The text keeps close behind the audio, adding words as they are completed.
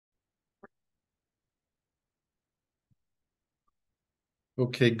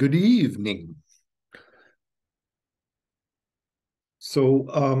Okay, good evening.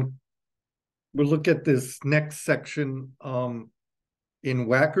 So we'll look at this next section in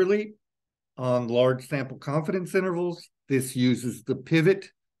Wackerly on large sample confidence intervals. This uses the pivot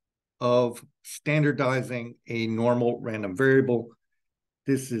of standardizing a normal random variable.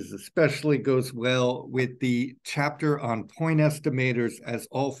 This is especially goes well with the chapter on point estimators, as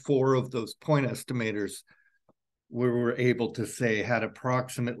all four of those point estimators we were able to say had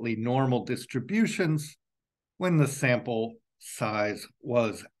approximately normal distributions when the sample size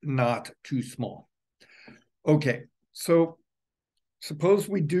was not too small. Okay, so suppose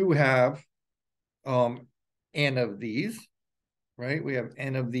we do have n of these, right? We have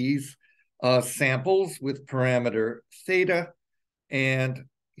n of these samples with parameter theta, and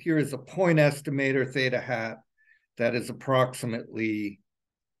here is a point estimator theta hat that is approximately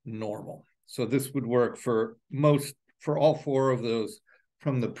normal. So this would work for all four of those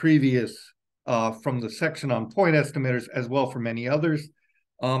from the previous from the section on point estimators, as well for many others.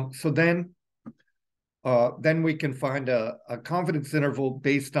 So then we can find a confidence interval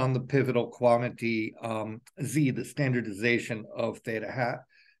based on the pivotal quantity z, the standardization of theta hat.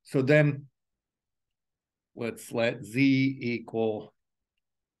 So then let's let z equal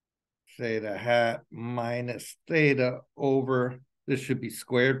theta hat minus theta over, this should be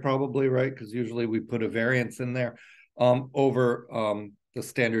squared probably, right? Because usually we put a variance in there, over the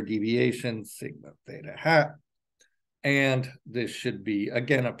standard deviation, sigma theta hat. And this should be,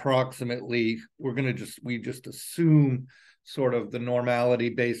 again, approximately, we just assume sort of the normality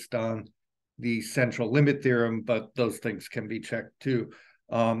based on the central limit theorem, but those things can be checked too,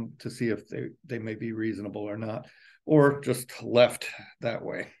 to see if they may be reasonable or not, or just left that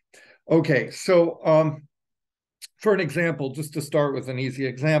way. Okay, so for an example, just to start with an easy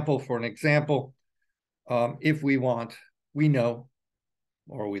example, for an example, if we know,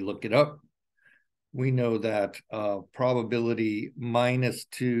 or we look it up, we know that probability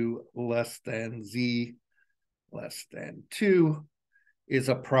 -2 less than z less than 2 is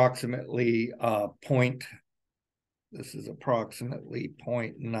approximately this is approximately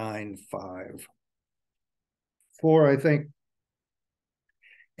 0.954, I think.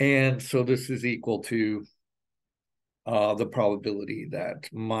 And so this is equal to the probability that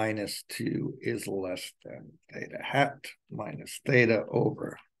 -2 is less than theta hat minus theta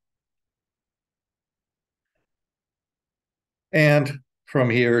over. And from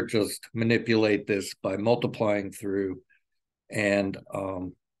here, just manipulate this by multiplying through and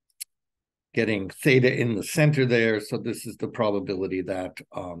getting theta in the center there. So this is the probability that,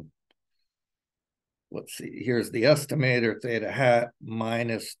 let's see, here's the estimator, theta hat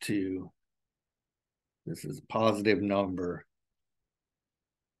 -2. This is a positive number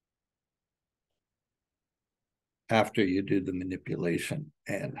after you do the manipulation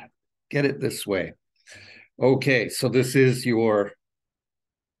and get it this way. Okay, so this is your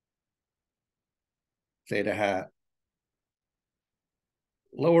theta hat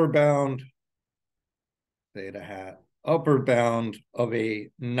lower bound, theta hat upper bound of a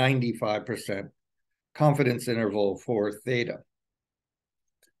 95% confidence interval for theta.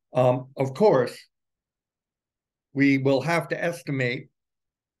 Of course, we will have to estimate,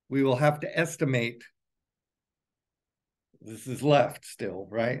 this is left still,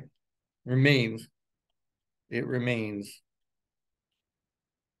 right? It remains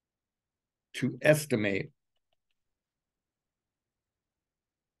to estimate,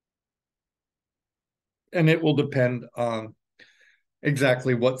 and it will depend on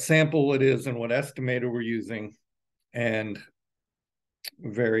exactly what sample it is and what estimator we're using and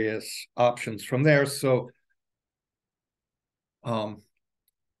various options from there. So, or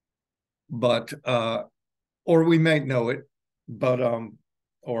we might know it, but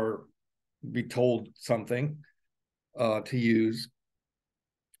or be told something to use.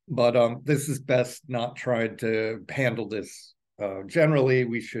 But this is best not tried to handle this. Generally,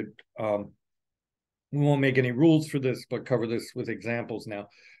 we won't make any rules for this, but cover this with examples now.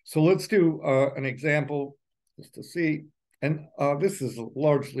 So let's do an example just to see. And this is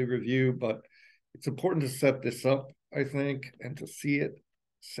largely review, but it's important to set this up, I think, and to see it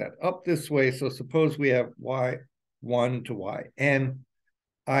set up this way. So suppose we have y1 to yn,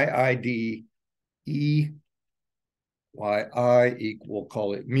 iid, e, yi equal,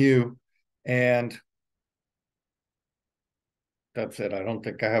 call it mu, and that's it. I don't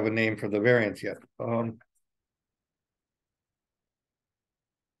think I have a name for the variance yet.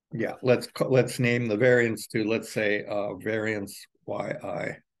 Yeah, let's name the variance to, let's say, variance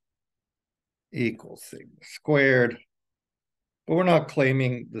yi equals sigma squared. But we're not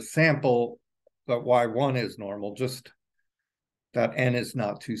claiming the sample that y1 is normal, just that n is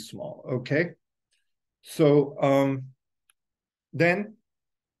not too small. Okay. So then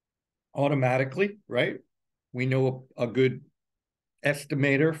automatically, right, we know a good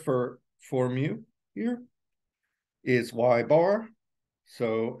estimator for mu here is y bar.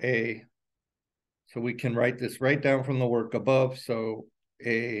 So we can write this right down from the work above. So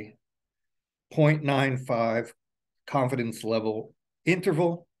a 0.95 confidence level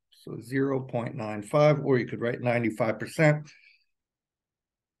interval, so 0.95, or you could write 95%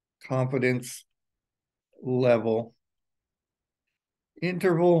 confidence level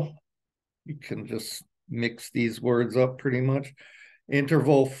interval. You can just mix these words up pretty much.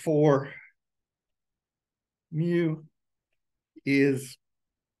 Interval for mu is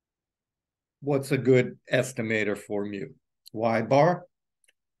what's a good estimator for mu? Y bar.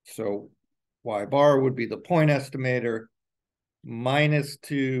 So y bar would be the point estimator minus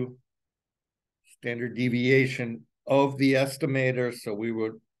 2 standard deviation of the estimator. So we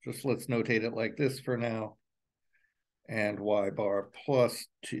would just, let's notate it like this for now. And y bar plus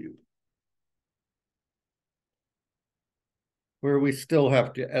 2. Where we still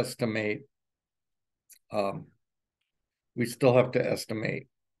have to estimate,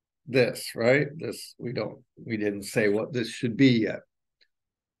 this, right? This, we didn't say what this should be yet.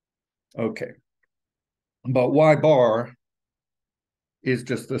 Okay. But y bar is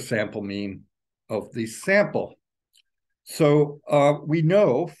just the sample mean of the sample. So we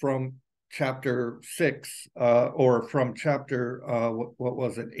know from chapter 6, or from chapter, what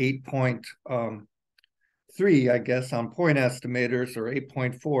was it, 8.3, I guess, on point estimators, or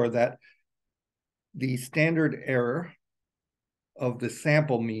 8.4, that the standard error of the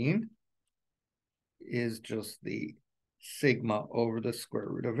sample mean is just the sigma over the square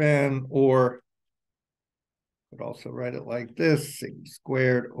root of n, or could also write it like this, sigma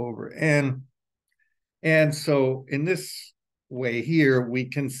squared over n. And so in this way here, we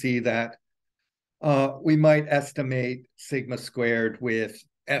can see that we might estimate sigma squared with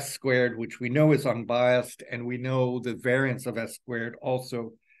s squared, which we know is unbiased, and we know the variance of s squared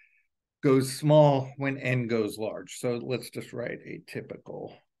also goes small when n goes large. So let's just write a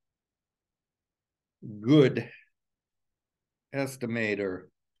typical good estimator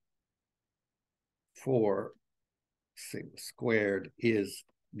for sigma squared is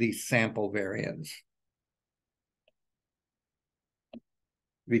the sample variance,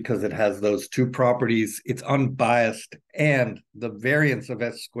 because it has those two properties. It's unbiased, and the variance of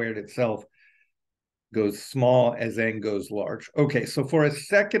s squared itself goes small as n goes large. Okay, so for a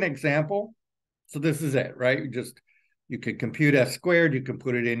second example, so this is it, right? You can compute s squared, you can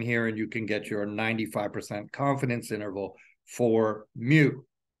put it in here, and you can get your 95% confidence interval for mu.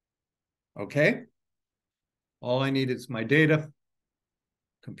 Okay? All I need is my data,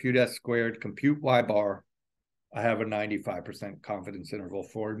 compute s squared, compute y bar. I have a 95% confidence interval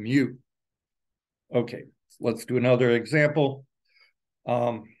for mu. Okay, let's do another example.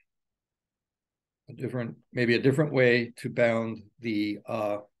 Maybe a different way to bound the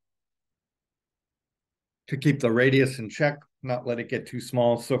to keep the radius in check, not let it get too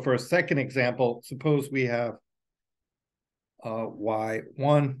small. So for a second example, suppose we have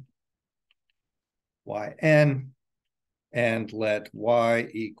y1, yn, and let y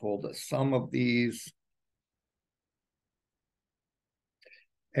equal the sum of these.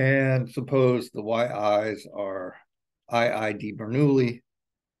 And suppose the yi's are ii d Bernoulli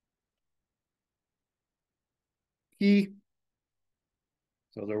p.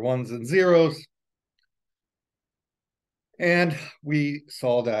 So they're ones and zeros. And we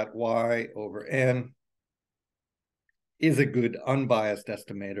saw that y over n is a good unbiased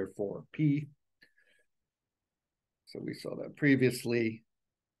estimator for p. So we saw that previously.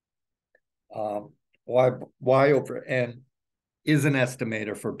 Y over n is an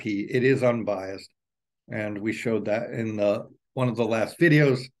estimator for p. It is unbiased. And we showed that in one of the last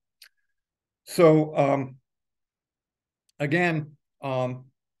videos. So again,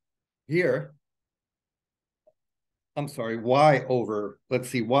 here, I'm sorry, y over, let's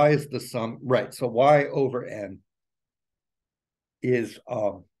see, y is the sum, right? So y over n is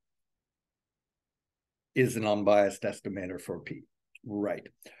an unbiased estimator for p, right?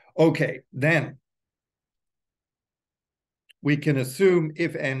 Okay, then we can assume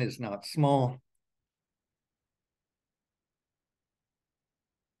if n is not small,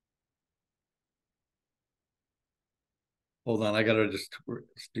 hold on, I gotta just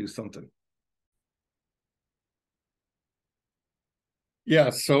do something.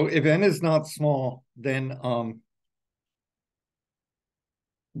 Yeah, so if n is not small, then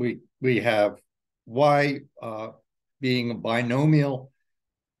we have y being a binomial,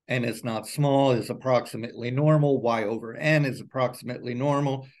 n is not small, is approximately normal. Y over n is approximately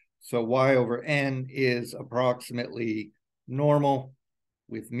normal. So y over n is approximately normal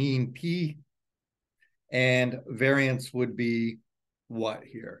with mean p. And variance would be what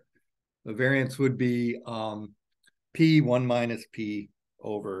here? The variance would be p 1 minus p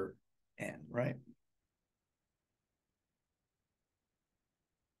over n, right?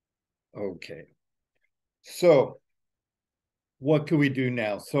 Okay. So what can we do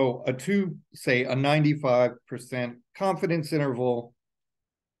now? So say a 95% confidence interval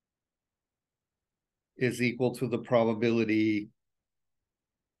is equal to the probability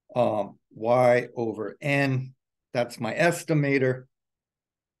y over n. That's my estimator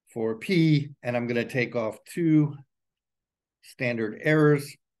for p, and I'm going to take off 2 standard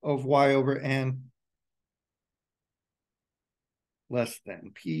errors of y over n less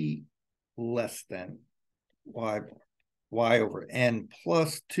than p less than y over n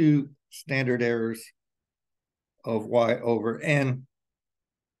plus 2 standard errors of y over n.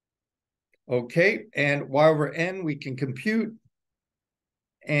 Okay, and y over n we can compute,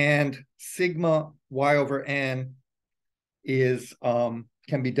 and sigma y over n is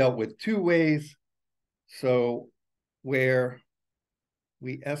can be dealt with 2 ways. So where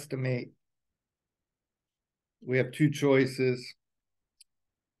we estimate, we have 2 choices.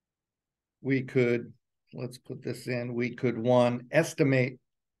 We could, let's put this in, we could, 1, estimate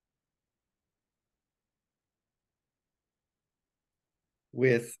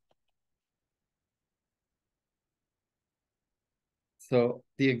with, so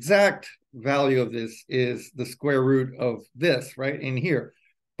the exact value of this is the square root of this right in here.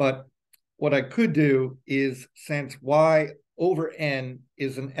 But what I could do is, since y over n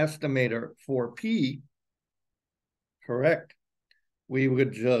is an estimator for p, correct, we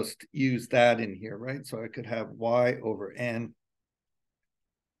would just use that in here, right? So I could have y over n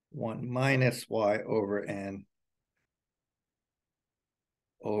 1 minus y over n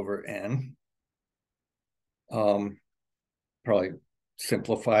over n. Probably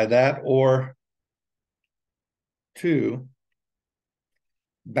simplify that, or 2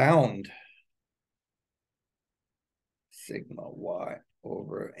 bound sigma y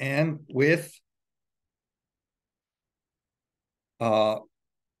over n with well,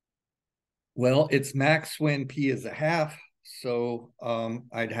 it's max when p is a half. So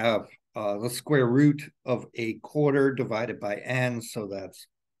I'd have the square root of a quarter divided by n. So that's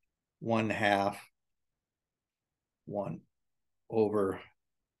 1/2 1 over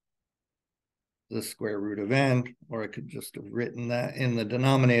the square root of n, or I could just have written that in the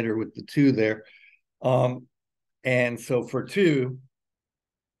denominator with the 2 there. And so for 2,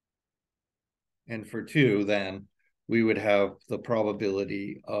 then we would have the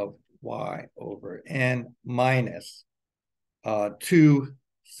probability of y over n minus 2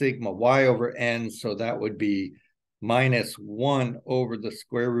 sigma y over n. So that would be minus 1 over the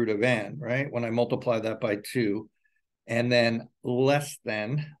square root of n, right? When I multiply that by 2, and then less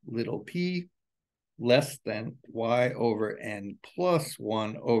than little p, less than y over n plus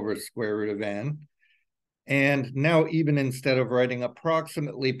 1 over square root of n. And now, even instead of writing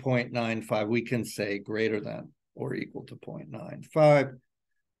approximately 0.95, we can say greater than or equal to 0.95,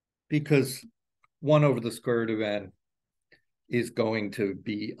 because 1 over the square root of n is going to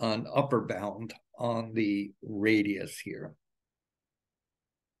be an upper bound on the radius here.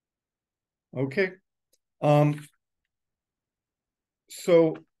 Okay.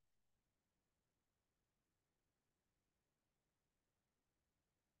 So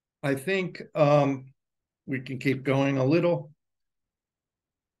I think we can keep going a little.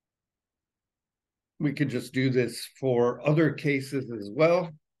 We could just do this for other cases as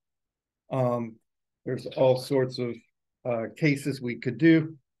well. There's all sorts of cases we could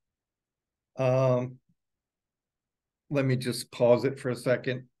do. Let me just pause it for a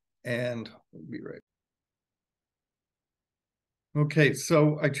second and we'll be right. Okay,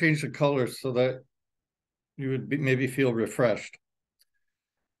 so I changed the colors so that you would maybe feel refreshed.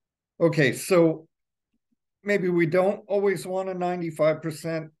 Okay, so maybe we don't always want a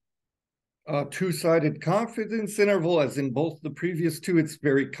 95% two-sided confidence interval, as in both the previous two. It's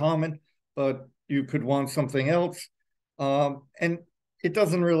very common, but you could want something else. And it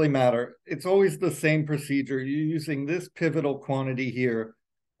doesn't really matter. It's always the same procedure. You're using this pivotal quantity here,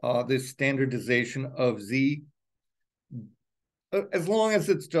 this standardization of z, as long as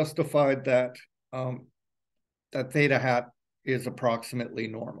it's justified that that theta hat is approximately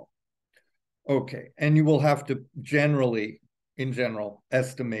normal. Okay, and you will have to in general,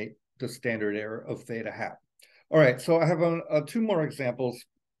 estimate the standard error of theta hat. All right, so I have 2 more examples.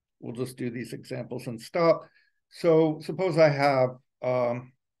 We'll just do these examples and stop. So suppose I have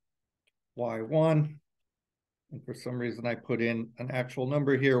y1. And for some reason, I put in an actual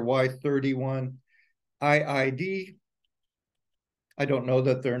number here, y31 IID. I don't know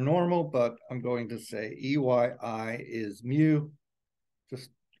that they're normal, but I'm going to say EYI is mu, just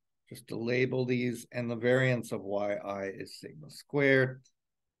to label these, and the variance of YI is sigma squared.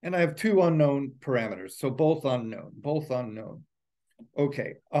 And I have two unknown parameters, so both unknown, both unknown.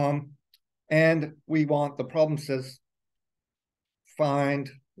 Okay, and we want, the problem says, find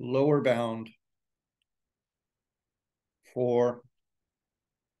lower bound for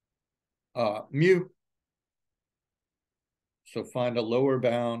mu. So find a lower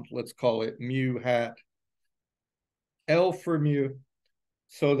bound, let's call it mu hat L for mu,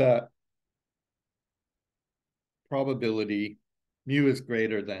 so that probability mu is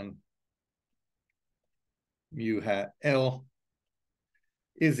greater than mu hat L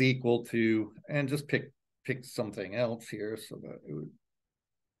is equal to, and just pick something else here so that it would,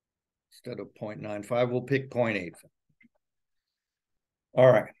 instead of 0.95, we'll pick 0.8.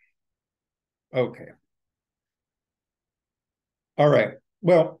 All right. Okay. All right.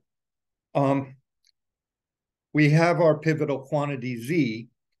 Well, we have our pivotal quantity Z.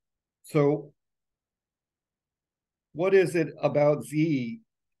 So what is it about Z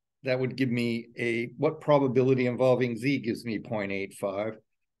that would give me what probability involving Z gives me 0.85?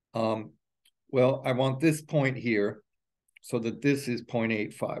 Well, I want this point here so that this is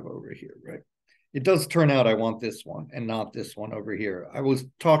 0.85 over here, right? It does turn out I want this one and not this one over here. I was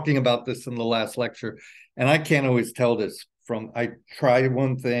talking about this in the last lecture, and I can't always tell this from, I try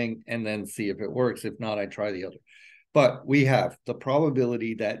one thing and then see if it works. If not, I try the other. But we have the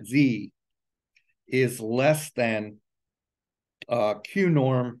probability that Z is less than Q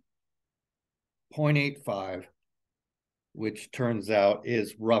norm 0.85, which turns out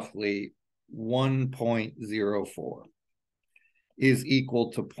is roughly 1.04, is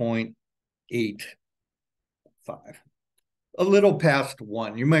equal to 0.85. A little past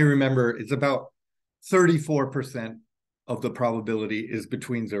 1. You may remember it's about 34% of the probability is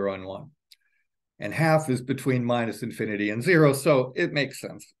between 0 and 1. And half is between minus infinity and 0, so it makes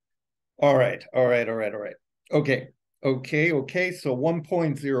sense. All right. Okay. So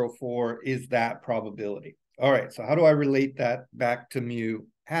 1.04 is that probability. All right, so how do I relate that back to mu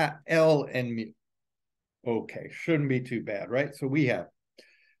hat L and mu? Okay, shouldn't be too bad, right? So we have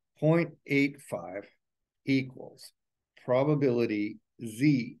 0.85 equals probability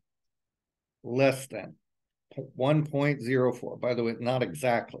Z less than 1.04. By the way, not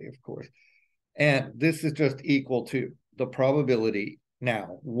exactly, of course. And this is just equal to the probability.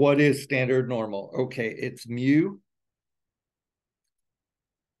 Now, what is standard normal? Okay, it's mu.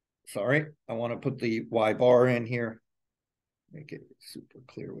 Sorry, I want to put the Y bar in here. Make it super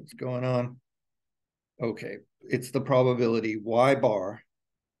clear what's going on. Okay, it's the probability Y bar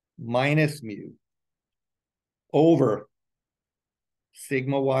minus mu over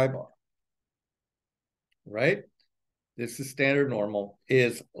sigma Y bar, right? This is standard normal,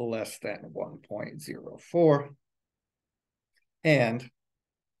 is less than 1.04. And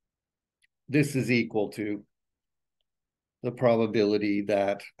this is equal to the probability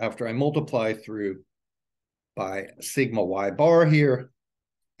that after I multiply through by sigma Y bar here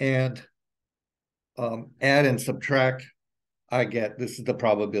and add and subtract, I get, this is the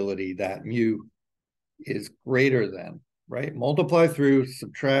probability that mu is greater than, right? Multiply through,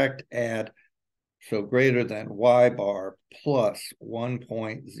 subtract, add, so greater than Y bar plus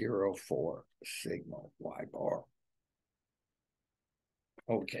 1.04 sigma Y bar.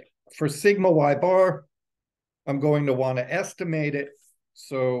 Okay, for sigma Y bar, I'm going to want to estimate it.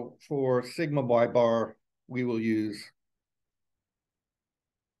 So for sigma Y bar, we will use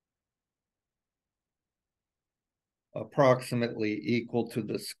approximately equal to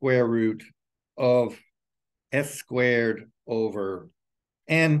the square root of S squared over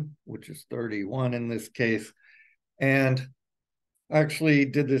N, which is 31 in this case. And I actually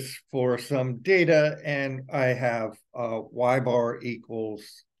did this for some data, and I have Y bar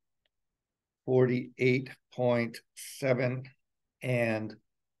equals 48.7 and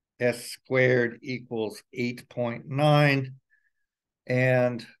S squared equals 8.9.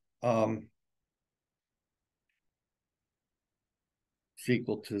 And it's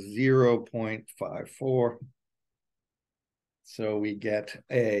equal to 0.54. So we get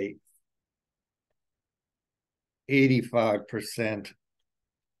a 85%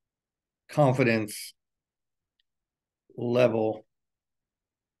 confidence level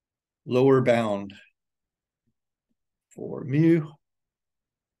lower bound for mu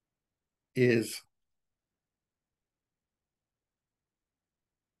is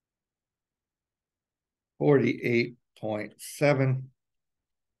 48.7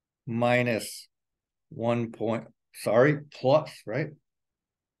 minus 1 point, plus, right?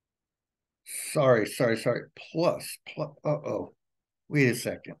 Sorry, plus, uh-oh, wait a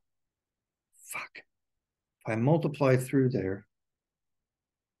second. Fuck. If I multiply through there,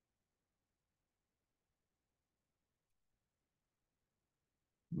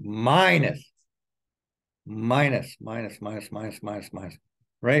 minus, right?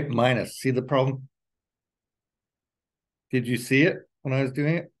 Minus. See the problem? Did you see it when I was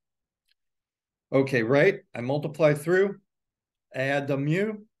doing it? Okay, right? I multiply through, add the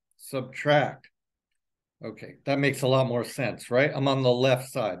mu, subtract. Okay, that makes a lot more sense, right? I'm on the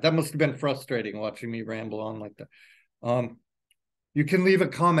left side. That must have been frustrating watching me ramble on like that. You can leave a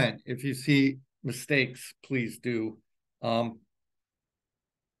comment if you see mistakes, please do.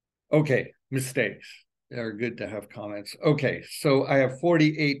 Okay, mistakes. They're good to have comments. Okay, so I have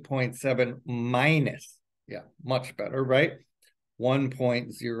 48.7 minus, yeah, much better, right?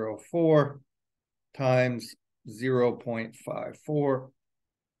 1.04 times 0.54.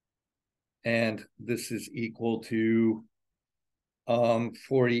 And this is equal to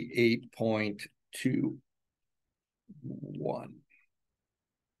 48.212.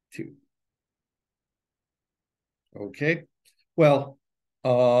 Okay, well,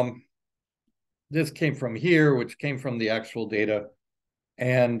 this came from here, which came from the actual data.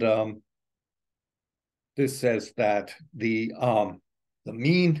 And this says that the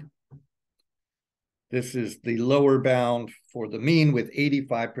mean, this is the lower bound for the mean with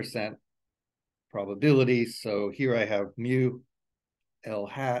 85% probability. So here I have mu L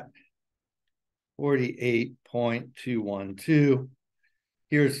hat 48.212.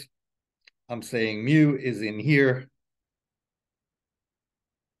 Here's, I'm saying mu is in here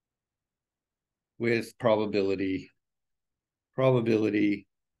with probability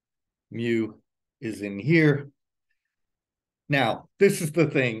mu is in here. Now, this is the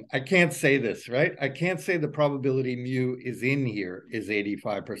thing. I can't say this, right? I can't say the probability mu is in here is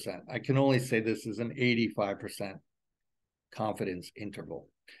 85%. I can only say this is an 85% confidence interval.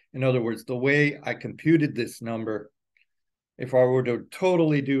 In other words, the way I computed this number, if I were to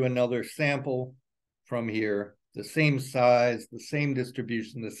totally do another sample from here, the same size, the same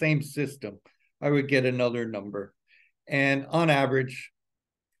distribution, the same system, I would get another number. And on average,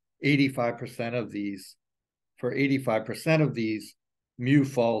 85% of these, for 85% of these, mu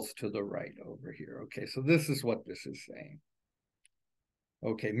falls to the right over here. Okay, so this is what this is saying.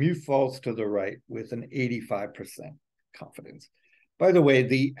 Okay, mu falls to the right with an 85% confidence. By the way,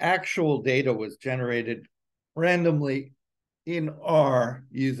 the actual data was generated randomly in R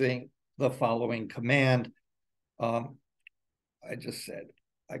using the following command. I just said,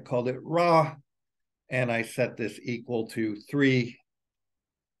 I called it raw, and I set this equal to 3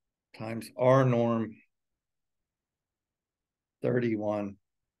 times R norm 31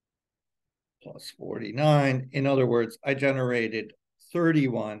 plus 49. In other words, I generated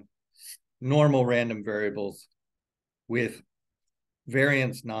 31 normal random variables with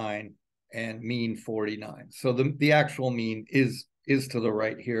variance 9 and mean 49. So the actual mean is to the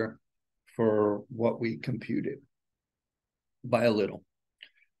right here for what we computed by a little.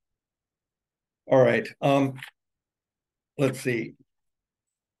 All right, let's see.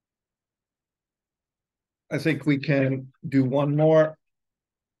 I think we can do one more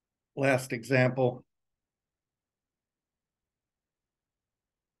last example.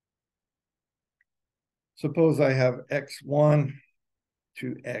 Suppose I have x1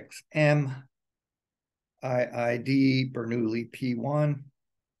 to xm, IID Bernoulli P1,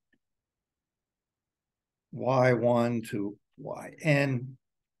 y1 to yn,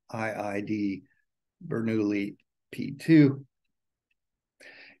 IID Bernoulli P2.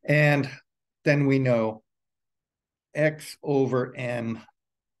 And then we know x over m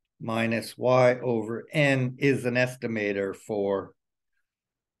minus y over n is an estimator for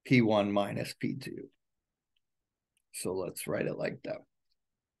P1 minus P2. So let's write it like that.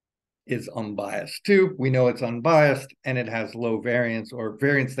 Is unbiased too. We know it's unbiased and it has low variance, or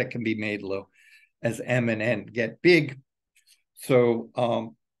variance that can be made low as m and n get big. So,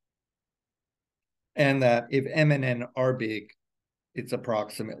 and that if m and n are big, it's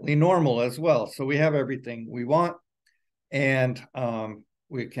approximately normal as well. So we have everything we want. And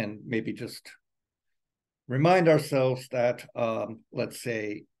we can maybe just remind ourselves that, let's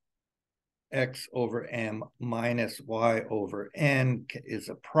say, x over m minus y over n is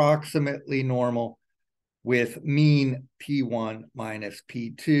approximately normal with mean P1 minus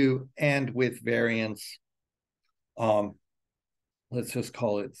P2 and with variance, let's just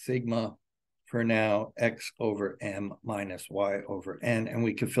call it sigma for now, x over m minus y over n. And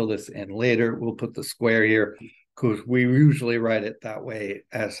we can fill this in later. We'll put the square here because we usually write it that way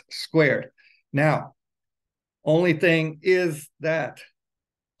as squared. Now, only thing is that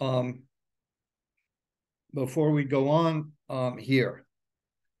before we go on here,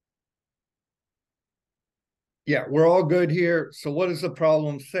 yeah, we're all good here. So what does the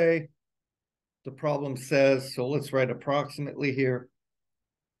problem say? The problem says, so let's write approximately here.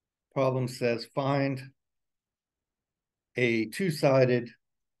 Problem says find a two-sided,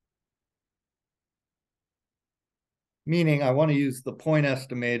 meaning I want to use the point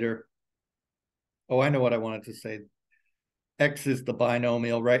estimator. Oh, I know what I wanted to say. X is the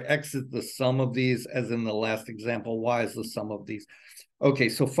binomial, right? X is the sum of these, as in the last example. Y is the sum of these. Okay,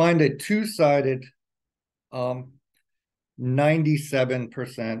 so find a two-sided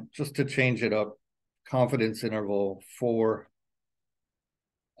 97%, just to change it up, confidence interval for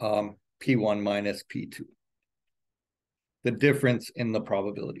P1 minus P2. The difference in the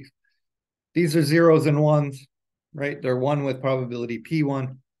probabilities. These are zeros and ones, right? They're one with probability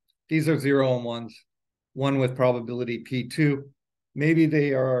P1. These are 0 and ones, one with probability P2. Maybe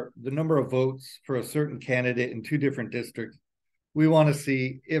they are the number of votes for a certain candidate in two different districts. We want to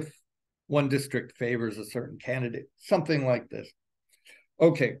see if one district favors a certain candidate, something like this.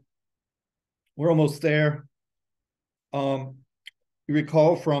 Okay, we're almost there. You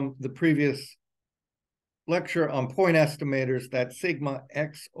recall from the previous lecture on point estimators that sigma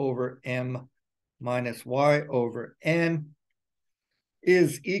x over m minus y over n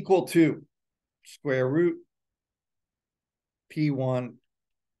is equal to square root P1,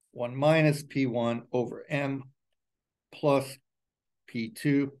 1 minus P1 over m plus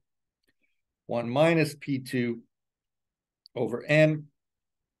P2, 1 minus P2 over n.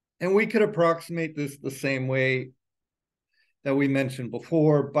 And we could approximate this the same way that we mentioned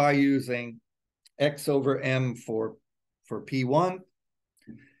before by using x over m for P1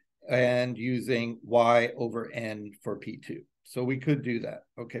 and using y over n for P2. So we could do that.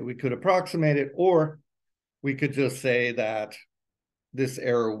 Okay, we could approximate it, or we could just say that this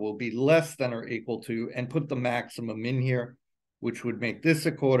error will be less than or equal to, and put the maximum in here, which would make this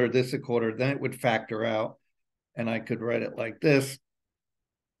a quarter, then it would factor out, and I could write it like this.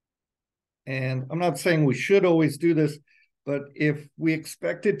 And I'm not saying we should always do this, but if we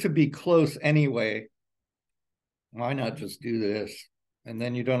expect it to be close anyway, why not just do this? And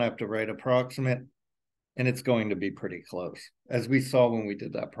then you don't have to write approximate, and it's going to be pretty close, as we saw when we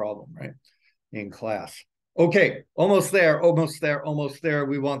did that problem, right, in class. Okay, almost there, almost there, almost there.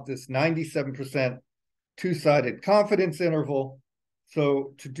 We want this 97% two-sided confidence interval.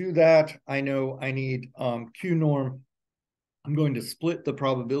 So to do that, I know I need Q norm. I'm going to split the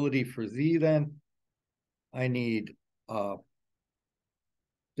probability for Z then. I need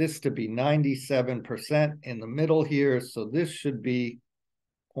this to be 97% in the middle here. So this should be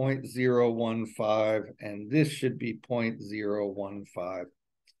 0.015, and this should be 0.015.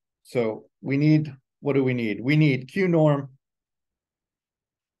 So we need, what do we need? We need Q norm,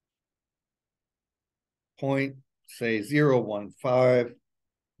 say 0.015,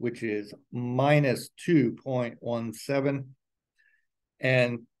 which is minus 2.17.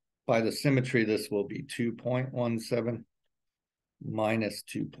 And by the symmetry, this will be 2.17 minus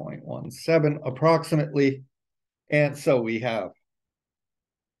 2.17 approximately. And so we have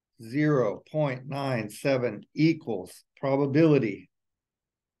 0.97 equals probability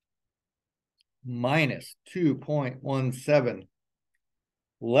minus 2.17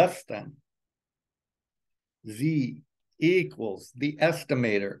 less than Z equals the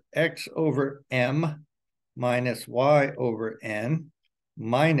estimator x over m minus y over n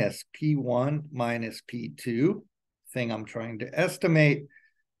minus P1 minus P2, thing I'm trying to estimate,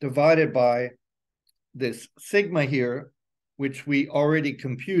 divided by this sigma here, which we already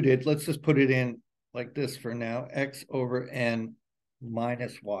computed. Let's just put it in like this for now, x over n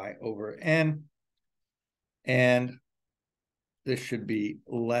minus y over n. And this should be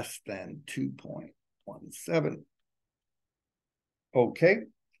less than 2.17. Okay,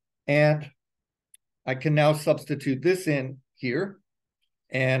 and I can now substitute this in here,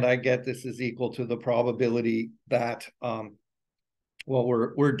 and I get this is equal to the probability that, well,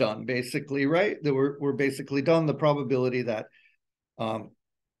 we're done basically, right? That we're basically done. The probability that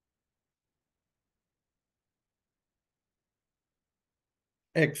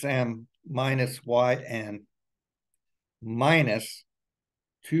xm minus yn minus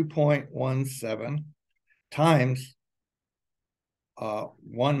 2.17 times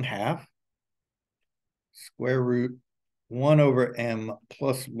 1/2 square root 1 over m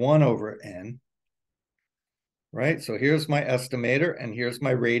plus 1 over n, right? So here's my estimator, and here's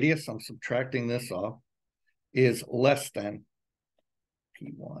my radius. I'm subtracting this off, is less than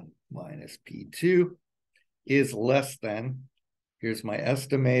P1 minus P2. is less than, here's my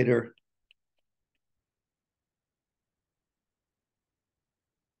estimator,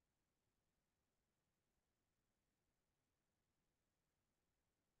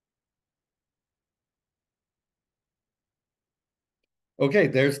 okay,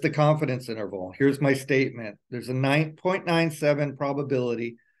 there's the confidence interval. Here's my statement. There's a 0.97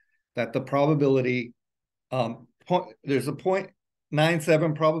 probability that the probability, there's a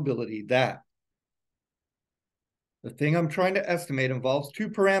 0.97 probability that the thing I'm trying to estimate involves two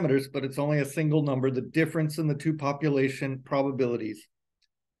parameters, but it's only a single number, the difference in the two population probabilities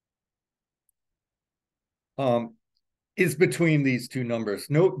is between these two numbers.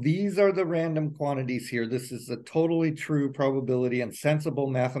 Note, these are the random quantities here. This is a totally true probability and sensible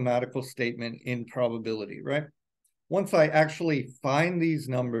mathematical statement in probability, right? Once I actually find these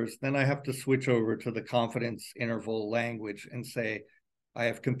numbers, then I have to switch over to the confidence interval language and say, I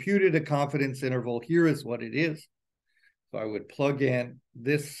have computed a confidence interval. Here is what it is. So I would plug in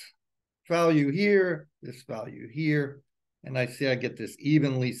this value here, this value here, and I see I get this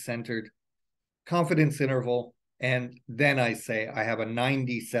evenly centered confidence interval. And then I say I have a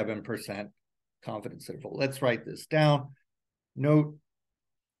 97% confidence interval. Let's write this down. Note,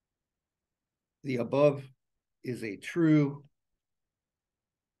 the above is a true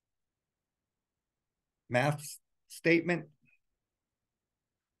math statement.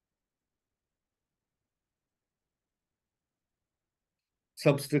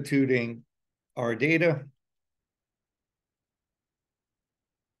 Substituting our data,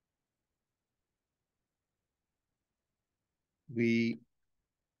 we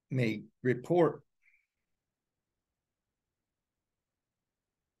may report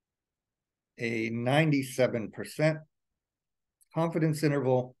a 97% confidence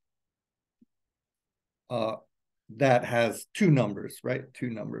interval that has two numbers, right? Two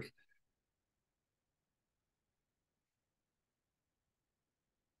numbers.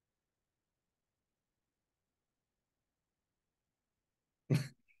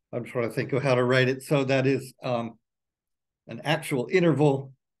 I'm trying to think of how to write it. So that is an actual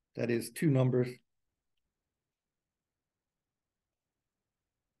interval that is two numbers.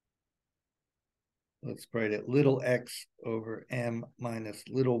 Let's write it little x over m minus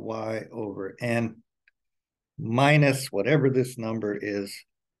little y over n minus whatever this number is.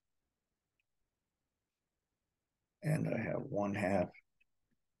 And I have 1/2.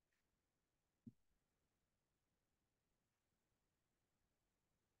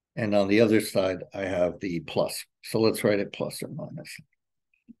 And on the other side, I have the plus. So let's write it plus or minus.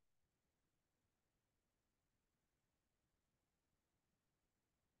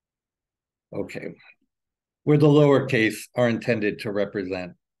 Okay. Where the lowercase are intended to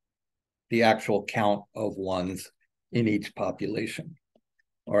represent the actual count of ones in each population.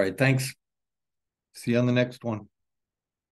 All right, thanks. See you on the next one.